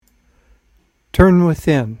Turn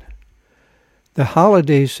within. The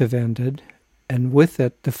holidays have ended, and with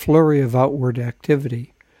it the flurry of outward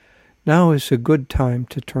activity. Now is a good time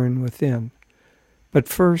to turn within. But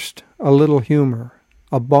first, a little humor,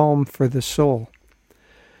 a balm for the soul.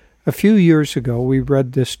 A few years ago we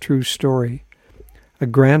read this true story. A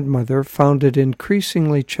grandmother found it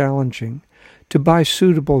increasingly challenging to buy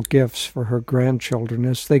suitable gifts for her grandchildren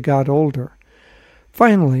as they got older.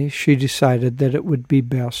 Finally, she decided that it would be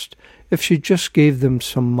best if she just gave them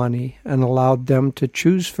some money and allowed them to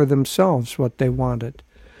choose for themselves what they wanted.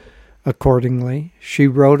 Accordingly, she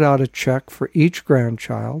wrote out a check for each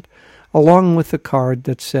grandchild, along with a card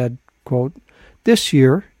that said, quote, "This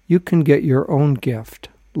year you can get your own gift.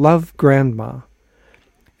 Love, Grandma."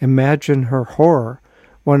 Imagine her horror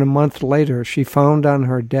when a month later she found on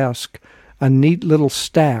her desk a neat little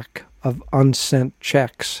stack of unsent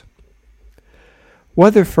checks.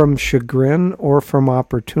 Whether from chagrin or from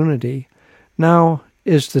opportunity, now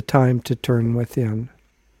is the time to turn within.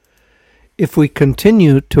 If we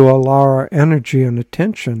continue to allow our energy and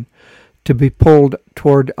attention to be pulled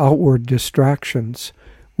toward outward distractions,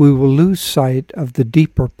 we will lose sight of the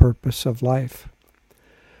deeper purpose of life.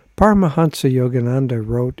 Paramahansa Yogananda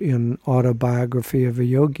wrote in Autobiography of a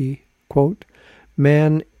Yogi, quote,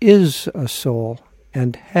 "Man is a soul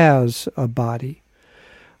and has a body.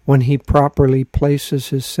 When he properly places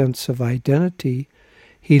his sense of identity,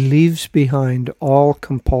 he leaves behind all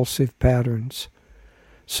compulsive patterns.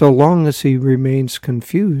 So long as he remains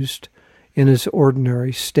confused in his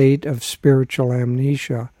ordinary state of spiritual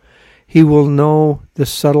amnesia, he will know the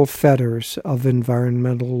subtle fetters of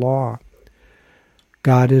environmental law.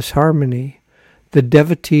 God is harmony. The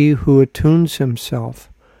devotee who attunes himself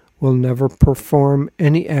will never perform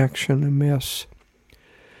any action amiss.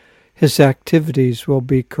 His activities will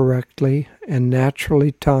be correctly and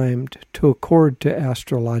naturally timed to accord to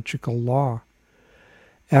astrological law.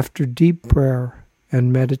 After deep prayer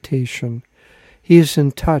and meditation, he is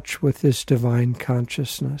in touch with his divine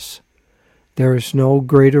consciousness. There is no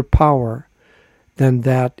greater power than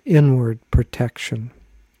that inward protection."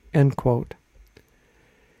 End quote.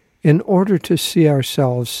 In order to see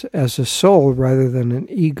ourselves as a soul rather than an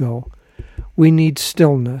ego, we need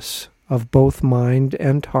stillness of both mind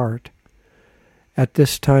and heart. At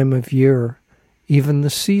this time of year, even the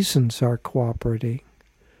seasons are cooperating.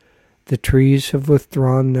 The trees have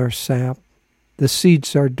withdrawn their sap, the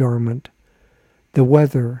seeds are dormant, the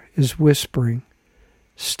weather is whispering,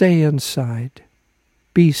 "Stay inside,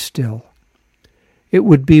 be still." It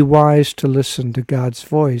would be wise to listen to God's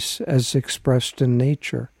voice as expressed in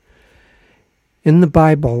nature. In the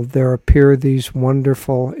Bible there appear these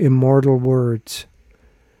wonderful, immortal words,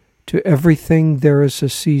 "To everything there is a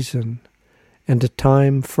season, and a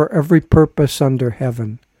time for every purpose under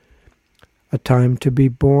heaven, a time to be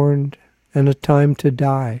born and a time to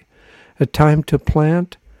die, a time to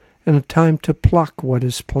plant and a time to pluck what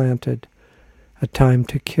is planted, a time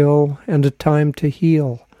to kill and a time to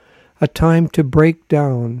heal, a time to break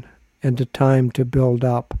down and a time to build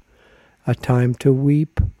up, a time to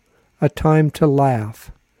weep, a time to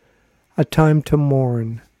laugh, a time to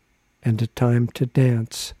mourn, and a time to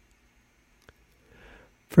dance."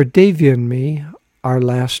 For Davy and me, our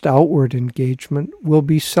last outward engagement will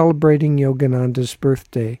be celebrating Yogananda's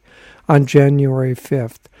birthday on January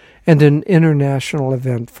 5th and an international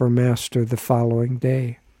event for Master the following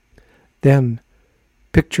day. Then,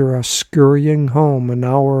 picture us scurrying home an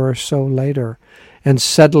hour or so later and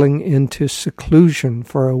settling into seclusion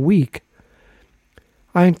for a week.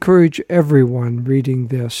 I encourage everyone reading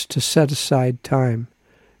this to set aside time,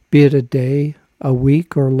 be it a day, a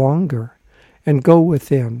week, or longer, and go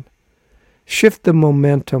within. Shift the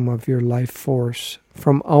momentum of your life force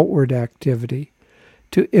from outward activity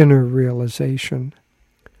to inner realization.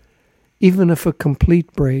 Even if a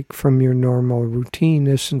complete break from your normal routine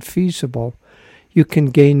isn't feasible, you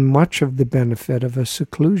can gain much of the benefit of a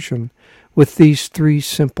seclusion with these 3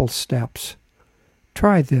 simple steps.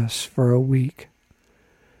 Try this for a week.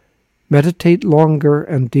 Meditate longer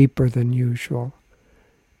and deeper than usual.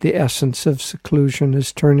 The essence of seclusion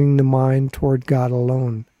is turning the mind toward God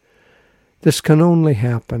alone. This can only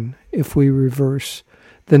happen if we reverse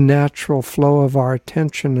the natural flow of our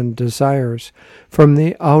attention and desires from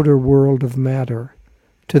the outer world of matter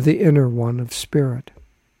to the inner one of spirit.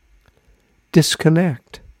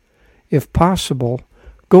 Disconnect. If possible,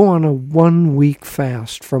 go on a 1-week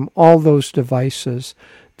fast from all those devices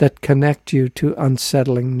that connect you to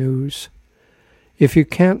unsettling news. If you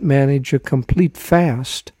can't manage a complete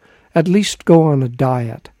fast, at least go on a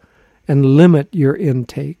diet and limit your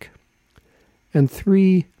intake. And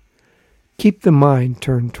 3, keep the mind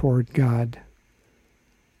turned toward God.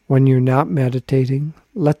 When you're not meditating,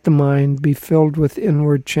 let the mind be filled with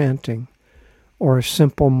inward chanting or a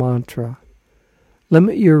simple mantra.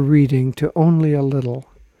 Limit your reading to only a little,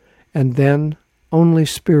 and then only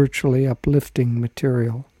spiritually uplifting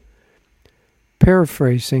material.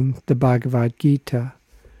 Paraphrasing the Bhagavad Gita,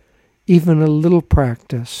 even a little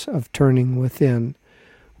practice of turning within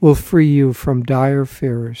will free you from dire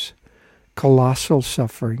fears, colossal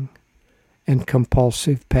suffering, and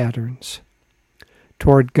compulsive patterns.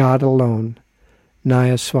 Toward God alone,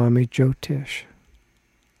 Nayaswami Jyotish.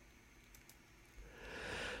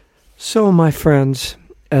 So, my friends,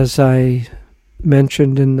 as I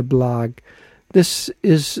mentioned in the blog, this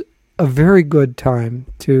is a very good time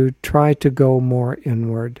to try to go more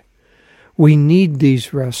inward. We need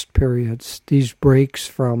these rest periods, these breaks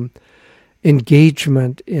from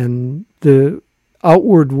engagement in the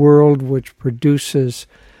outward world, which produces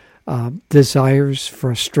desires,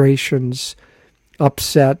 frustrations,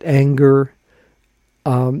 upset, anger,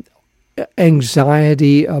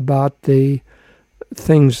 anxiety about the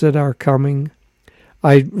things that are coming.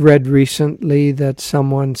 I read recently that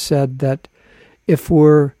someone said that if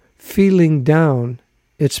we're feeling down,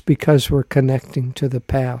 it's because we're connecting to the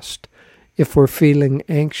past. If we're feeling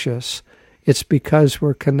anxious, it's because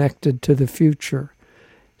we're connected to the future.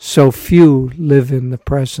 So few live in the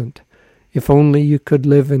present. If only you could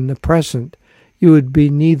live in the present, you would be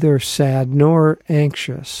neither sad nor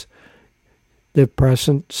anxious. The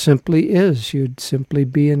present simply is. You'd simply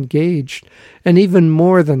be engaged. And even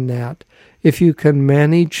more than that, if you can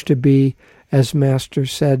manage to be, as Master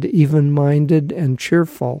said, even-minded and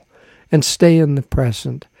cheerful, and stay in the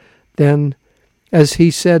present, then, as he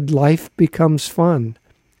said, life becomes fun.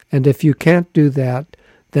 And if you can't do that,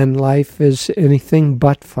 then life is anything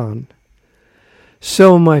but fun.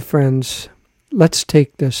 So, my friends, let's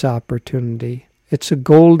take this opportunity. It's a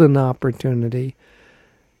golden opportunity.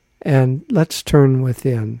 And let's turn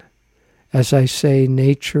within. As I say,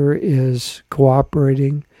 nature is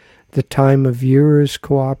cooperating. The time of year is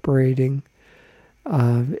cooperating.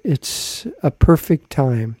 It's a perfect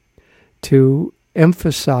time to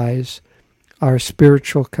emphasize our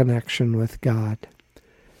spiritual connection with God.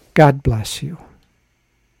 God bless you.